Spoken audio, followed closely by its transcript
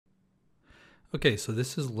Okay, so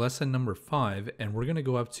this is lesson number 5, and we're going to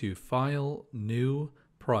go up to File, New,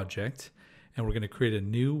 Project, and we're going to create a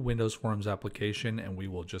new Windows Forms application, and we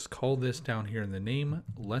will just call this down here in the name,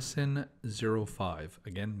 Lesson 05.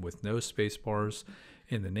 Again, with no space bars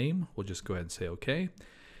in the name, we'll just go ahead and say OK.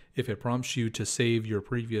 If it prompts you to save your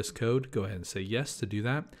previous code, go ahead and say yes to do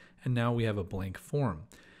that, and now we have a blank form.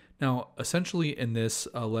 Now, essentially in this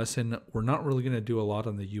lesson, we're not really going to do a lot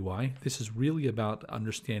on the UI. This is really about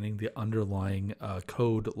understanding the underlying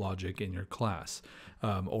code logic in your class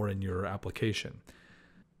or in your application.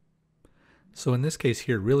 So in this case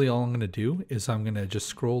here, really all I'm going to do is I'm going to just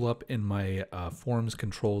scroll up in my forms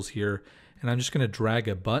controls here, and I'm just going to drag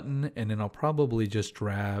a button, and then I'll probably just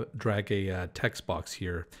drag a text box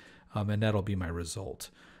here, and that'll be my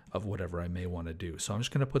result of whatever I may want to do. So I'm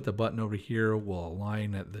just going to put the button over here. We'll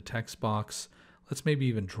align the text box. Let's maybe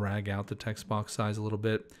even drag out the text box size a little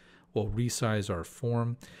bit. We'll resize our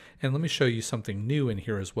form. And let me show you something new in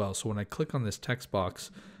here as well. So when I click on this text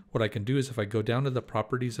box, what I can do is if I go down to the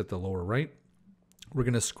properties at the lower right, we're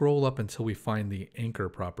going to scroll up until we find the anchor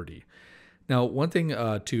property. Now, one thing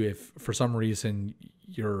too, if for some reason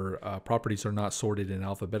your properties are not sorted in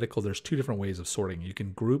alphabetical, there's two different ways of sorting. You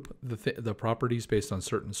can group the properties based on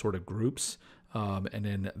certain sort of groups, and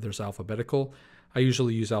then there's alphabetical. I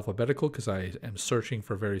usually use alphabetical because I am searching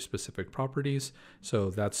for very specific properties. So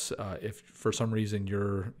that's if for some reason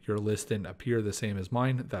your list didn't appear the same as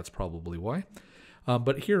mine, that's probably why.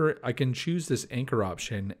 But here I can choose this anchor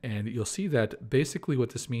option, and you'll see that basically what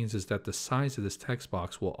this means is that the size of this text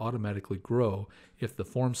box will automatically grow if the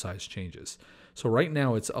form size changes. So right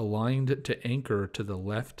now it's aligned to anchor to the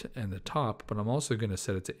left and the top, but I'm also going to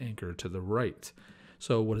set it to anchor to the right.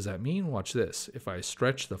 So what does that mean? Watch this. If I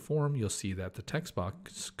stretch the form, you'll see that the text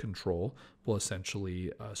box control will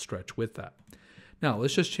essentially stretch with that. Now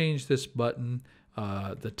let's just change this button.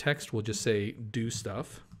 The text will just say do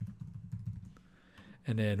stuff.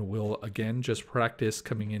 And then we'll again just practice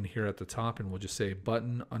coming in here at the top, and we'll just say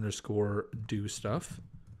button underscore do stuff.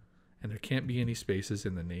 And there can't be any spaces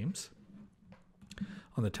in the names.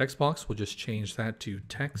 On the text box, we'll just change that to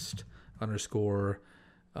text underscore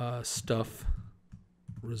stuff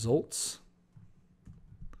results.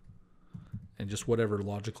 And just whatever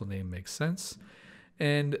logical name makes sense.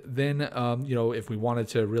 And then, if we wanted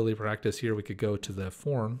to really practice here, we could go to the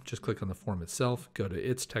form, just click on the form itself, go to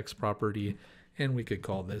its text property, and we could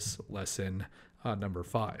call this lesson number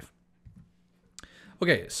 5.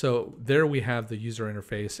 Okay, so there we have the user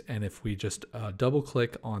interface, and if we just double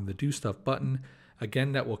click on the do stuff button,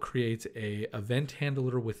 again, that will create a event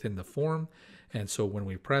handler within the form. And so when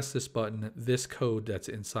we press this button, this code that's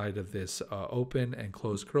inside of this open and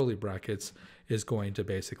close curly brackets is going to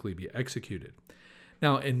basically be executed.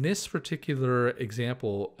 Now, in this particular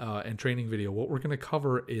example and training video, what we're going to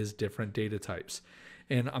cover is different data types.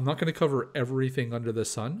 And I'm not going to cover everything under the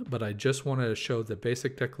sun, but I just want to show the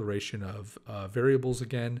basic declaration of variables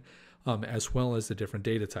again, as well as the different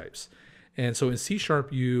data types. And so in C#,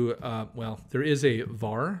 there is a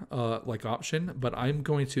var like option, but I'm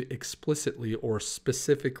going to explicitly or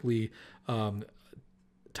specifically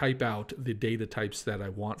type out the data types that I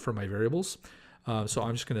want for my variables. So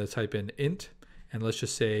I'm just going to type in int, and let's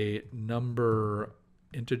just say number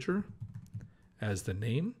integer as the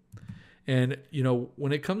name. And,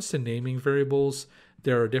 when it comes to naming variables,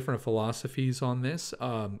 there are different philosophies on this.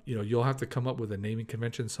 You'll have to come up with a naming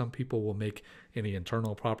convention. Some people will make any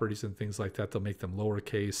internal properties and things like that. They'll make them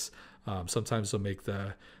lowercase. Sometimes they'll make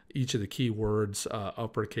each of the keywords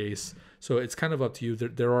uppercase. So it's kind of up to you.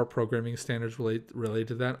 There are programming standards related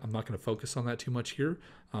to that. I'm not going to focus on that too much here.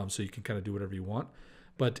 So you can kind of do whatever you want.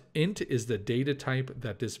 But int is the data type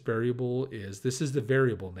that this variable is. This is the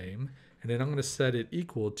variable name. And then I'm going to set it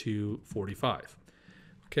equal to 45.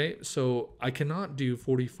 Okay, so I cannot do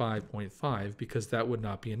 45.5 because that would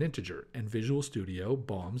not be an integer. And Visual Studio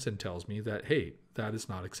bombs and tells me that, hey, that is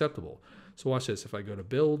not acceptable. So watch this. If I go to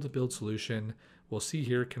build solution, we'll see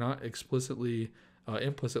here cannot implicitly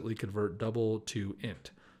convert double to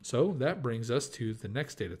int. So that brings us to the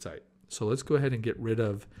next data type. So let's go ahead and get rid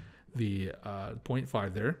of the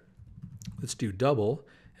 0.5 there. Let's do double,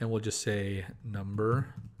 and we'll just say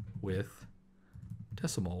number with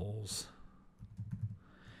decimals.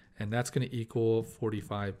 And that's going to equal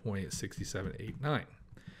 45.6789.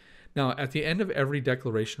 Now, at the end of every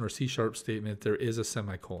declaration or C# statement, there is a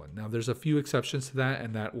semicolon. Now, there's a few exceptions to that,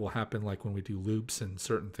 and that will happen like when we do loops and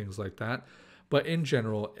certain things like that. But in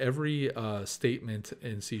general, every statement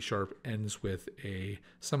in C# ends with a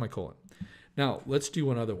semicolon. Now, let's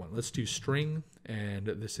do another one. Let's do string, and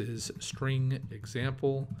this is string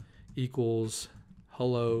example equals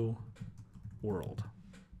hello world.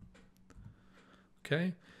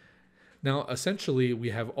 Okay. Now, essentially,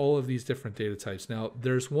 we have all of these different data types. Now,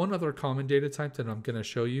 there's one other common data type that I'm going to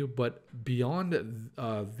show you, but beyond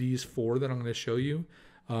these four that I'm going to show you,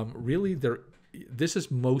 really, this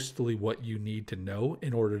is mostly what you need to know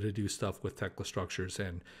in order to do stuff with Tekla structures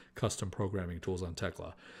and custom programming tools on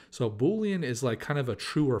Tekla. So Boolean is like kind of a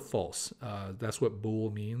true or false. That's what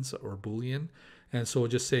bool means, or Boolean. And so we'll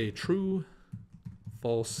just say true,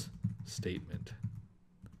 false statement.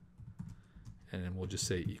 And then we'll just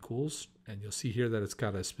say equals, and you'll see here that it's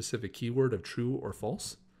got a specific keyword of true or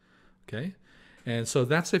false. Okay. And so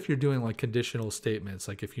that's if you're doing like conditional statements,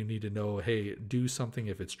 like if you need to know, hey, do something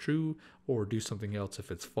if it's true or do something else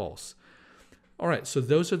if it's false. All right, so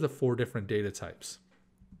those are the four different data types.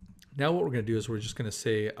 Now what we're going to do is we're just going to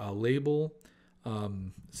say a label. Let's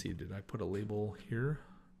see, did I put a label here?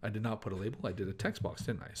 I did not put a label. I did a text box,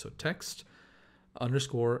 didn't I? So text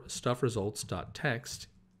underscore stuff results dot text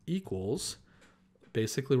equals.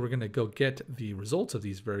 Basically, we're going to go get the results of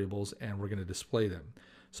these variables and we're going to display them.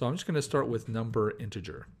 So I'm just going to start with number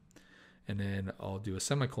integer, and then I'll do a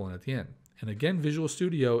semicolon at the end. And again, Visual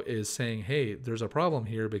Studio is saying, hey, there's a problem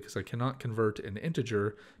here because I cannot convert an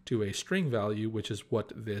integer to a string value, which is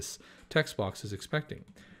what this text box is expecting.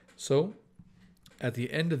 So at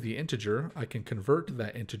the end of the integer, I can convert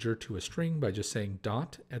that integer to a string by just saying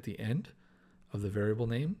dot at the end of the variable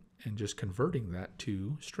name and just converting that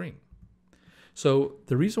to string. So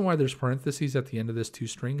the reason why there's parentheses at the end of this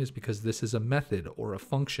toString is because this is a method or a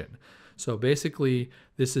function. So basically,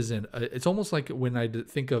 this is it's almost like when I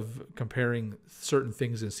think of comparing certain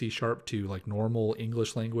things in C# to like normal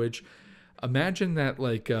English language. Imagine that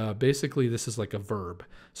like basically this is like a verb.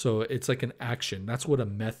 So it's like an action. That's what a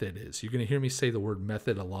method is. You're going to hear me say the word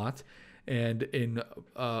method a lot. And in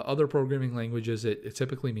other programming languages, it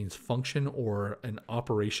typically means function or an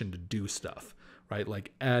operation to do stuff. Right,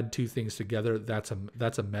 like add two things together, that's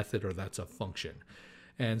a method or that's a function.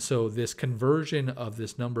 And so this conversion of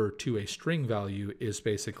this number to a string value is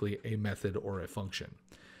basically a method or a function.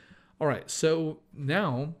 All right, so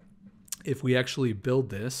now if we actually build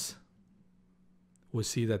this, we'll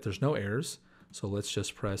see that there's no errors. So let's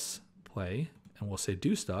just press play and we'll say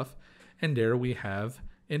do stuff. And there we have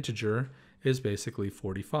integer is basically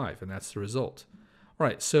 45, and that's the result. All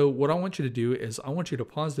right, so what I want you to do is I want you to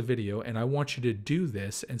pause the video and I want you to do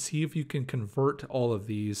this and see if you can convert all of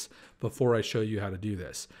these before I show you how to do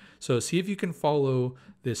this. So see if you can follow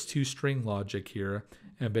this toString logic here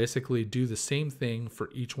and basically do the same thing for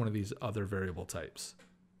each one of these other variable types.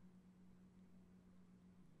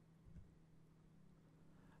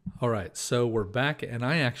 All right, so we're back and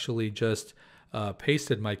I actually just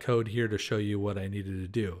pasted my code here to show you what I needed to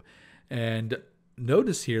do. And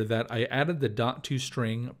notice here that I added the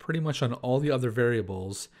 .toString pretty much on all the other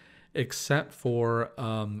variables except for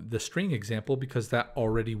the string example because that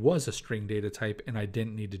already was a string data type and I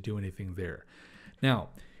didn't need to do anything there. Now,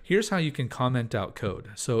 here's how you can comment out code.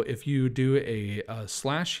 So if you do a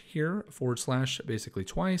slash here, / basically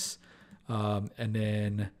twice, and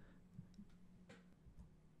then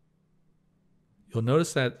you'll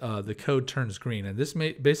notice that the code turns green, and this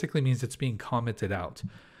basically means it's being commented out.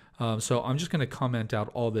 So I'm just going to comment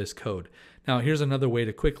out all this code. Now here's another way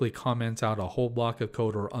to quickly comment out a whole block of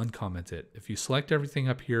code or uncomment it. If you select everything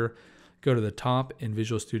up here, go to the top in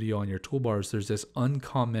Visual Studio on your toolbars, there's this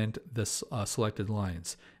uncomment this selected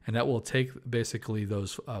lines, and that will take basically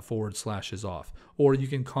those / off, or you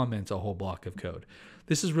can comment a whole block of code.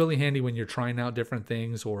 This is really handy when you're trying out different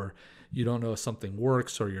things or you don't know if something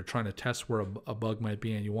works or you're trying to test where a bug might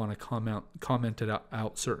be and you want to comment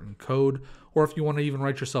out certain code, or if you want to even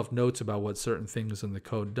write yourself notes about what certain things in the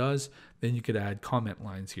code does, then you could add comment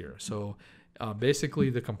lines here. So basically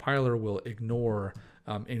the compiler will ignore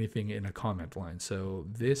anything in a comment line. So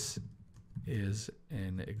this is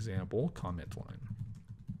an example comment line.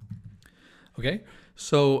 Okay,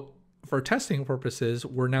 so for testing purposes,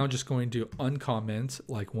 we're now just going to uncomment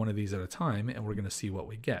like one of these at a time, and we're going to see what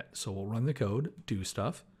we get. So we'll run the code, do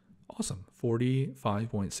stuff. Awesome,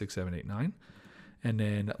 45.6789. And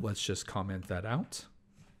then let's just comment that out.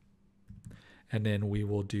 And then we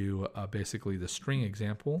will do basically the string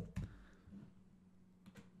example.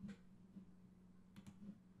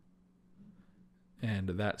 And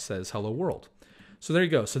that says hello world. So there you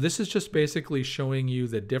go. So this is just basically showing you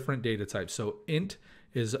the different data types. So int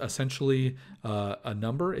is essentially a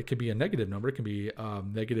number. It could be a negative number. It can be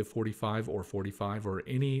negative 45 or 45 or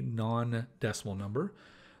any non-decimal number.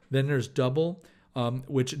 Then there's double,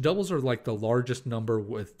 which doubles are like the largest number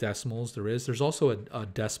with decimals there is. There's also a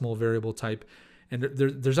decimal variable type. And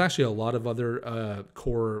there's actually a lot of other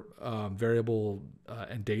core variable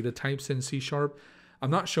and data types in C#. I'm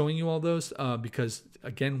not showing you all those because,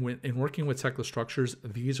 again, in working with teckless structures,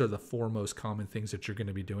 these are the four most common things that you're going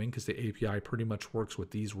to be doing because the API pretty much works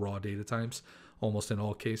with these raw data types almost in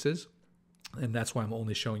all cases. And that's why I'm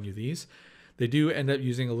only showing you these. They do end up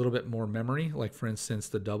using a little bit more memory, like for instance,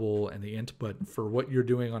 the double and the int, but for what you're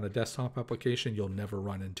doing on a desktop application, you'll never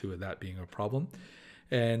run into that being a problem.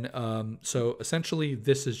 And so essentially,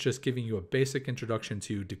 this is just giving you a basic introduction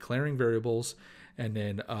to declaring variables and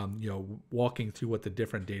then walking through what the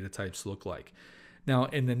different data types look like. Now,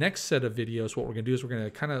 in the next set of videos, what we're going to do is we're going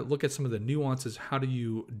to kind of look at some of the nuances. How do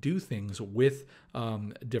you do things with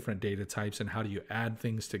different data types, and how do you add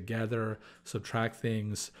things together, subtract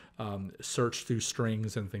things, search through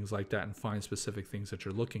strings and things like that, and find specific things that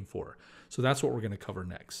you're looking for. So that's what we're going to cover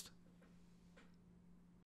next.